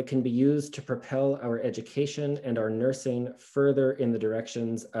grief that can be used to propel our education and our nursing further in the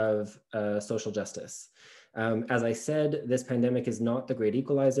directions of social justice? As I said, this pandemic is not the great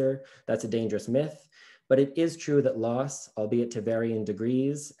equalizer. That's a dangerous myth, but it is true that loss, albeit to varying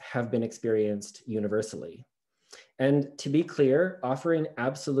degrees, have been experienced universally. And to be clear, offering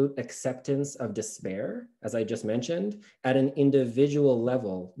absolute acceptance of despair, as I just mentioned, at an individual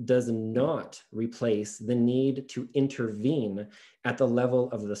level does not replace the need to intervene at the level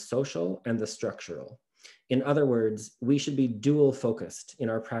of the social and the structural. In other words, we should be dual focused in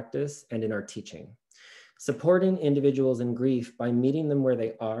our practice and in our teaching. Supporting individuals in grief by meeting them where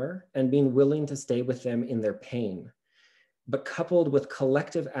they are and being willing to stay with them in their pain, but coupled with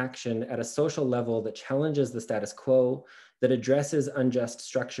collective action at a social level that challenges the status quo, that addresses unjust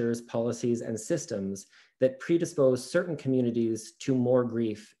structures, policies, and systems that predispose certain communities to more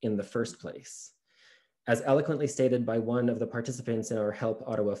grief in the first place. As eloquently stated by one of the participants in our Help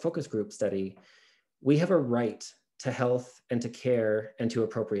Ottawa focus group study, we have a right to health and to care and to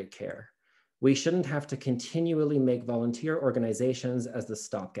appropriate care. We shouldn't have to continually make volunteer organizations as the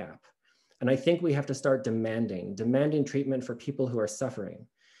stopgap. And I think we have to start demanding treatment for people who are suffering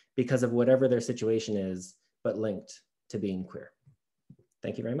because of whatever their situation is, but linked to being queer.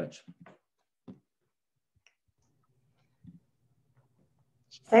 Thank you very much.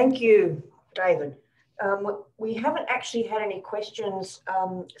 Thank you, David. We haven't actually had any questions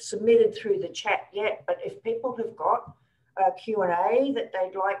submitted through the chat yet, but if people have got a Q&A that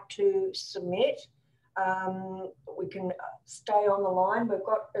they'd like to submit, we can stay on the line.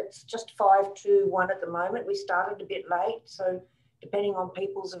 It's just 5 to 1 at the moment. We started a bit late, so depending on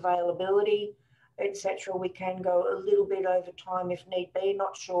people's availability, etc., we can go a little bit over time if need be.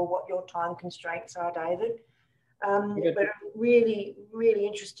 Not sure what your time constraints are, David. But a really, really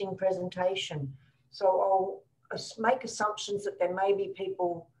interesting presentation. So I'll make assumptions that there may be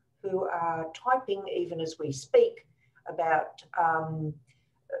people who are typing even as we speak about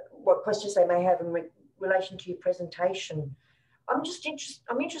what questions they may have in relation to your presentation. I'm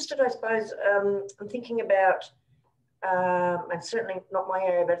interested, I suppose, I'm thinking about, and certainly not my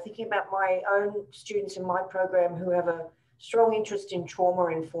area, but thinking about my own students in my program who have a strong interest in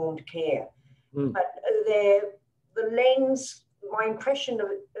trauma-informed care. But my impression of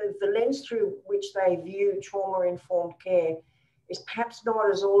the lens through which they view trauma-informed care is perhaps not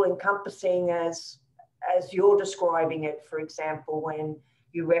as all-encompassing as you're describing it, for example, when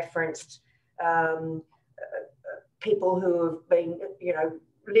you referenced people who have been,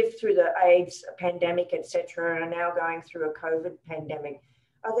 lived through the AIDS pandemic, etc., and are now going through a COVID pandemic.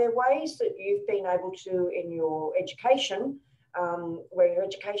 Are there ways that you've been able to, in your education, where your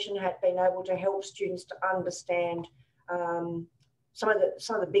education had been able to help students to understand some of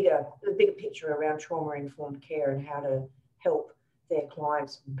the bigger picture around trauma-informed care and how to help their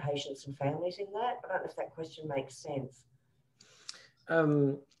clients and patients and families in that? I don't know if that question makes sense.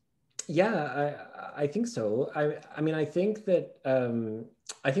 Yeah, I think so. I mean, I think that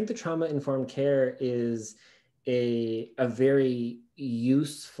the trauma-informed care is a very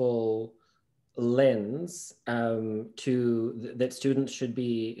useful lens that students should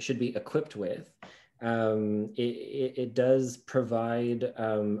be equipped with. it does provide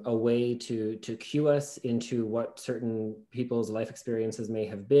a way to cue us into what certain people's life experiences may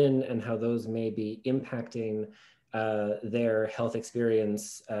have been and how those may be impacting their health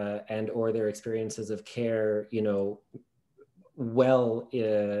experience and or their experiences of care, well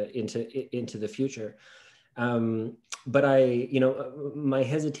into the future. But my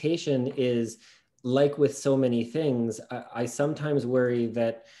hesitation is, like with so many things, I sometimes worry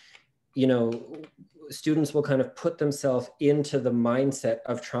that, students will kind of put themselves into the mindset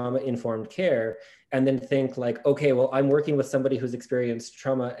of trauma-informed care and then think like, okay, well, I'm working with somebody who's experienced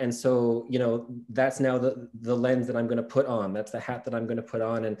trauma. And so, that's now the lens that I'm going to put on. That's the hat that I'm going to put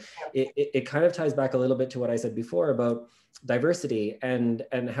on. And it kind of ties back a little bit to what I said before about diversity and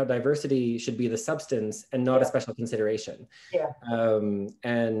how diversity should be the substance and not a special consideration. And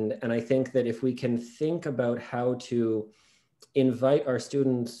I think that if we can think about how to invite our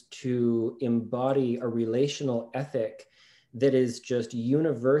students to embody a relational ethic that is just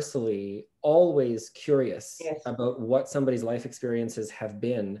universally always curious about what somebody's life experiences have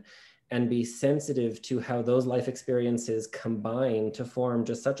been, and be sensitive to how those life experiences combine to form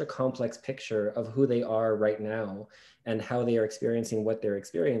just such a complex picture of who they are right now and how they are experiencing what they're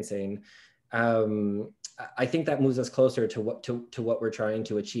experiencing. I think that moves us closer to what we're trying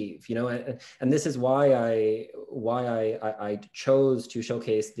to achieve, and this is why I chose to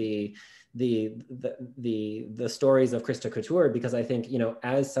showcase the stories of Krista Couture, because I think,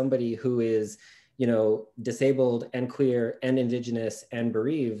 as somebody who is, disabled and queer and Indigenous and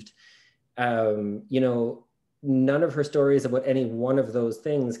bereaved, none of her stories about any one of those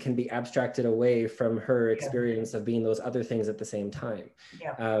things can be abstracted away from her experience of being those other things at the same time.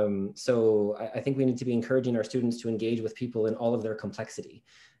 So I think we need to be encouraging our students to engage with people in all of their complexity,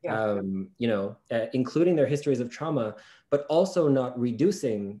 including their histories of trauma, but also not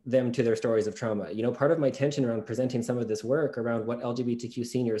reducing them to their stories of trauma. Part of my tension around presenting some of this work around what LGBTQ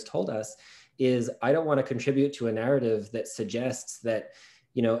seniors told us is, I don't want to contribute to a narrative that suggests that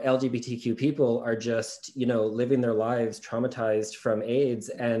LGBTQ people are just, living their lives traumatized from AIDS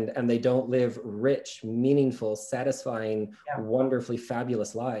and they don't live rich, meaningful, satisfying, wonderfully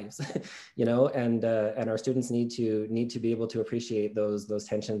fabulous lives, and our students need to be able to appreciate those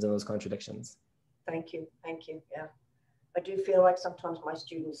tensions and those contradictions. Thank you. Yeah. I do feel like sometimes my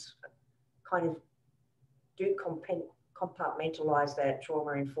students kind of do compartmentalize that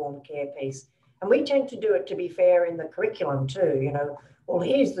trauma-informed care piece. And we tend to do it, to be fair, in the curriculum too, well,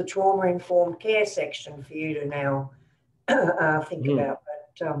 here's the trauma-informed care section for you to now think about,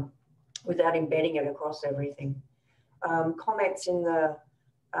 but without embedding it across everything. Comments in the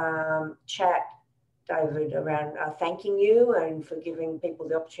chat, David, around thanking you and for giving people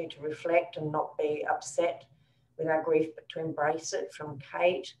the opportunity to reflect and not be upset with our grief, but to embrace it, from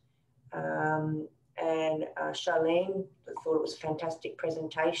Kate. And Charlene, that thought it was a fantastic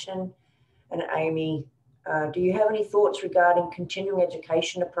presentation. And Amy, do you have any thoughts regarding continuing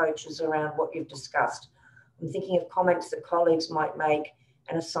education approaches around what you've discussed? I'm thinking of comments that colleagues might make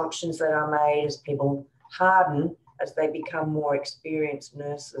and assumptions that are made as people harden as they become more experienced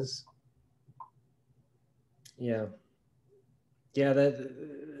nurses. Yeah,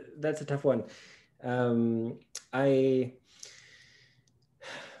 that's a tough one.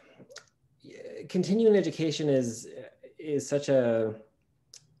 Continuing education is such a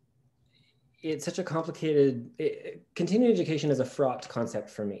complicated, continuing education is a fraught concept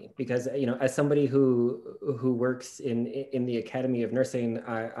for me, because, as somebody who works in the Academy of Nursing,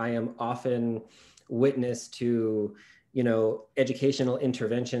 I am often witness to, educational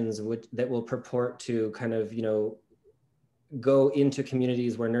interventions that will purport to kind of, go into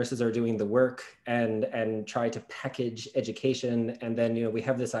communities where nurses are doing the work and try to package education. And then, we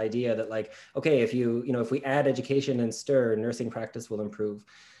have this idea that, like, okay, if we add education and stir, nursing practice will improve.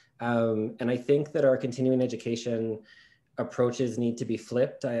 And I think that our continuing education approaches need to be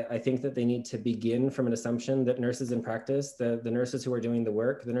flipped. I think that they need to begin from an assumption that nurses in practice, the nurses who are doing the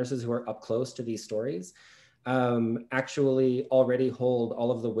work, the nurses who are up close to these stories, actually already hold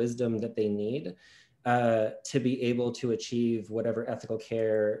all of the wisdom that they need to be able to achieve whatever ethical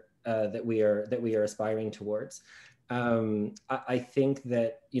care that we are aspiring towards. I think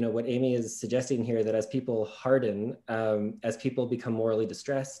that, what Amy is suggesting here, that as people harden, as people become morally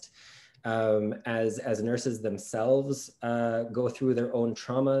distressed, as nurses themselves go through their own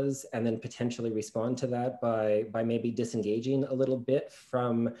traumas and then potentially respond to that by maybe disengaging a little bit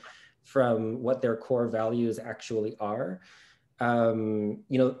from what their core values actually are,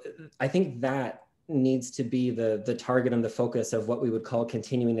 I think that needs to be the target and the focus of what we would call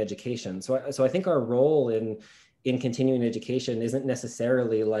continuing education. So I think our role in continuing education isn't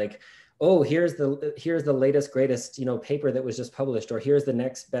necessarily like, oh, here's the latest, greatest, paper that was just published, or here's the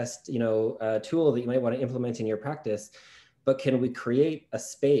next best, tool that you might want to implement in your practice. But can we create a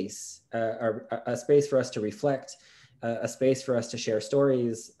space, or a space for us to reflect, a space for us to share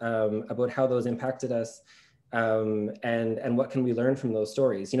stories about how those impacted us, and what can we learn from those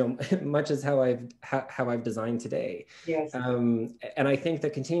stories? Much as how I've designed today. Yes. And I think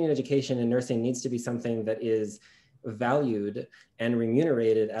that continuing education in nursing needs to be something that is valued and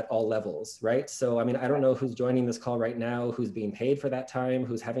remunerated at all levels, right? So, I mean, I don't know who's joining this call right now, who's being paid for that time,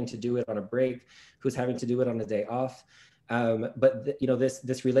 who's having to do it on a break, who's having to do it on a day off. But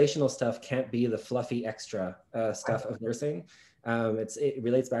this relational stuff can't be the fluffy extra stuff of nursing. It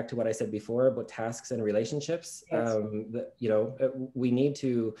relates back to what I said before about tasks and relationships. Yes. We need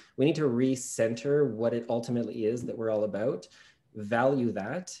to recenter what it ultimately is that we're all about, value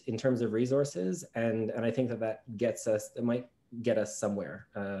that in terms of resources, and I think that might get us somewhere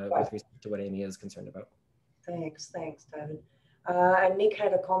with respect to what Amy is concerned about. Thanks, David. And Nick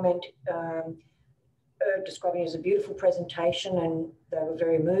had a comment describing it as a beautiful presentation, and they were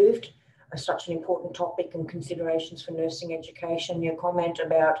very moved. Such an important topic and considerations for nursing education. Your comment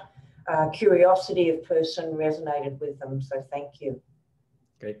about curiosity of person resonated with them, so thank you.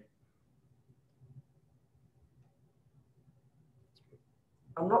 Great.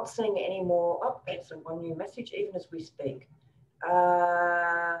 I'm not seeing any more. Oh, that's one new message, even as we speak.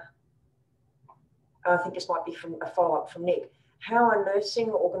 I think this might be from a follow-up from Nick. How are nursing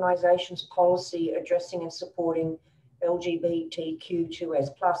organisations' policy addressing and supporting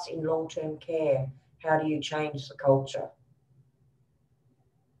LGBTQ2S+ in long-term care? How do you change the culture?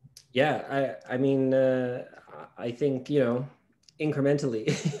 Yeah, I mean, I think,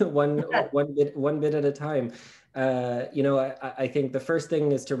 incrementally, one bit at a time. I think the first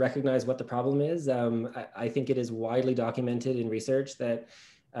thing is to recognize what the problem is. I think it is widely documented in research that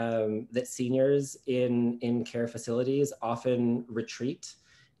seniors in care facilities often retreat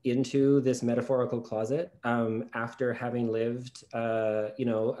into this metaphorical closet after having lived,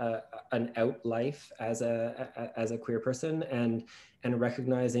 an out life as a queer person, and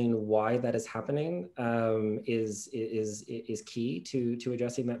recognizing why that is happening is key to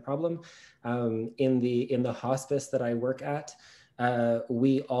addressing that problem. In the hospice that I work at,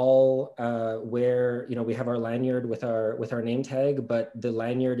 we all wear, we have our lanyard with our name tag, but the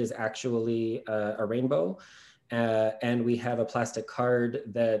lanyard is actually a rainbow. And we have a plastic card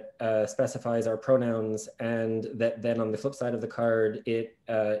that specifies our pronouns, and that then on the flip side of the card,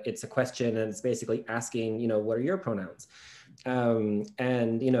 it's a question, and it's basically asking, what are your pronouns? And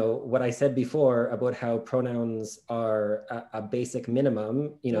what I said before about how pronouns are a basic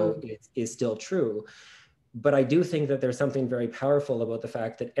minimum, is still true. But I do think that there's something very powerful about the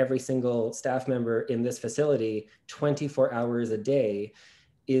fact that every single staff member in this facility, 24 hours a day,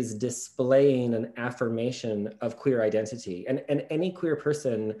 is displaying an affirmation of queer identity. And any queer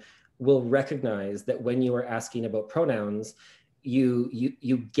person will recognize that when you are asking about pronouns,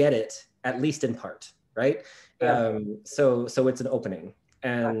 you get it, at least in part, right? Yeah. So it's an opening.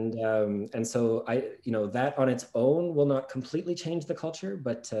 And so that on its own will not completely change the culture,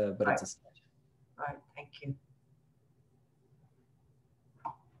 but right. It's a start. Right, thank you.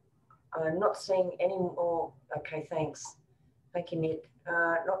 I'm not seeing any more. Okay, thanks. Thank you, Nick.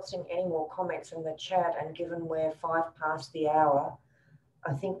 Not seeing any more comments in the chat, and given we're 5 past the hour,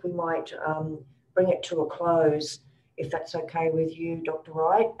 I think we might bring it to a close, if that's okay with you, Dr.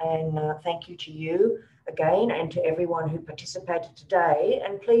 Wright. And thank you to you again, and to everyone who participated today.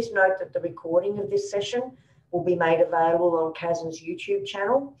 And please note that the recording of this session will be made available on CASN's YouTube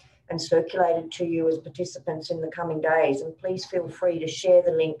channel and circulated to you as participants in the coming days. And please feel free to share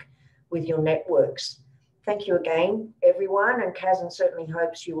the link with your networks. Thank you again, everyone, and CASN certainly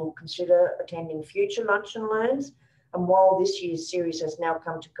hopes you will consider attending future Lunch and Learns. And while this year's series has now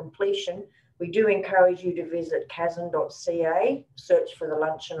come to completion, we do encourage you to visit casn.ca, search for the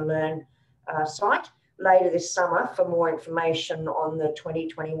Lunch and Learn site later this summer for more information on the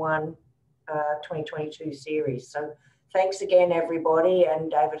 2021-2022 series. So thanks again, everybody,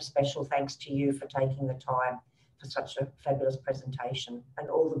 and David, a special thanks to you for taking the time for such a fabulous presentation, and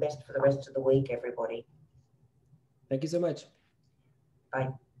all the best for the rest of the week, everybody. Thank you so much.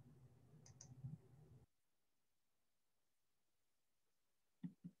 Bye.